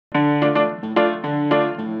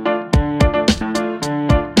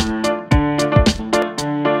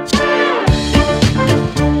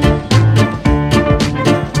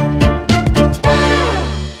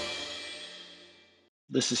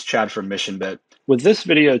this is Chad from MissionBit. With this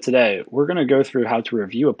video today, we're going to go through how to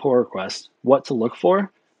review a pull request, what to look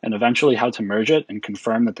for, and eventually how to merge it and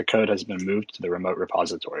confirm that the code has been moved to the remote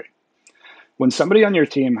repository. When somebody on your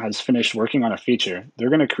team has finished working on a feature,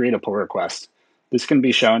 they're going to create a pull request. This can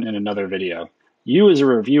be shown in another video. You as a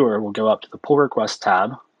reviewer will go up to the pull request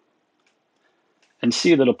tab and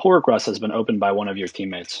see that a pull request has been opened by one of your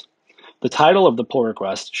teammates. The title of the pull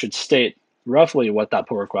request should state roughly what that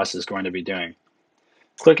pull request is going to be doing.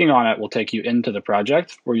 Clicking on it will take you into the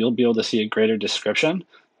project where you'll be able to see a greater description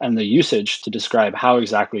and the usage to describe how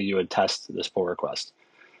exactly you would test this pull request.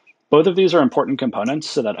 Both of these are important components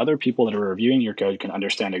so that other people that are reviewing your code can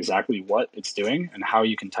understand exactly what it's doing and how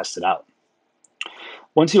you can test it out.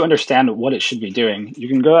 Once you understand what it should be doing, you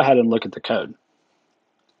can go ahead and look at the code.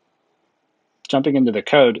 Jumping into the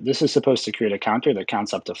code, this is supposed to create a counter that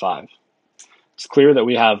counts up to 5. It's clear that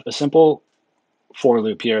we have a simple for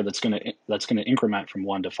loop here that's going to increment from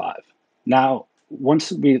 1 to 5. Now,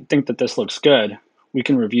 once we think that this looks good, we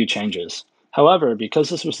can review changes. However, because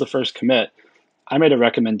this was the first commit, I made a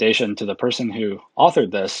recommendation to the person who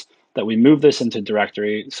authored this that we move this into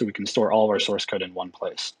directory so we can store all of our source code in one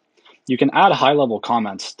place. You can add high-level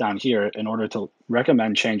comments down here in order to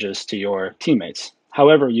recommend changes to your teammates.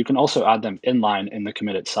 However, you can also add them inline in the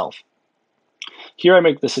commit itself. Here I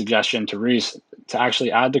make the suggestion to Reese to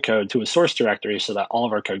actually add the code to a source directory so that all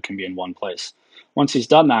of our code can be in one place. Once he's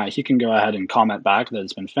done that, he can go ahead and comment back that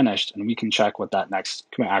it's been finished, and we can check what that next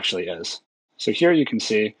commit actually is. So here you can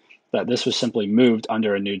see that this was simply moved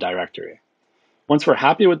under a new directory. Once we're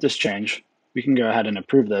happy with this change, we can go ahead and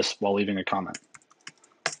approve this while leaving a comment.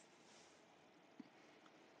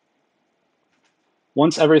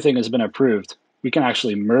 Once everything has been approved, we can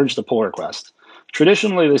actually merge the pull request.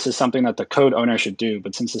 Traditionally, this is something that the code owner should do,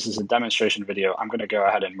 but since this is a demonstration video, I'm going to go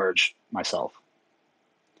ahead and merge myself.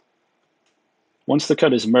 Once the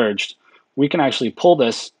code is merged, we can actually pull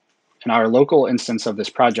this in our local instance of this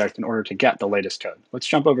project in order to get the latest code. Let's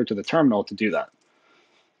jump over to the terminal to do that.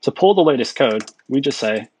 To pull the latest code, we just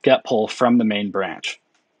say get pull from the main branch.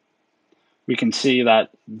 We can see that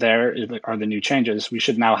there are the new changes. We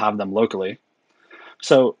should now have them locally.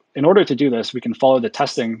 So in order to do this, we can follow the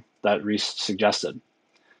testing that Reese suggested.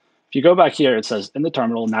 If you go back here, it says in the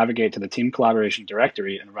terminal, navigate to the team collaboration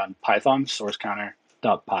directory and run python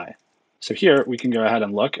sourcecounter.py. So here we can go ahead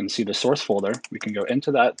and look and see the source folder. We can go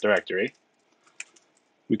into that directory.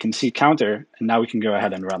 We can see counter, and now we can go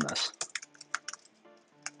ahead and run this.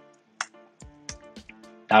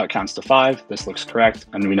 Now it counts to 5. This looks correct,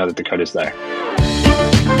 and we know that the code is there.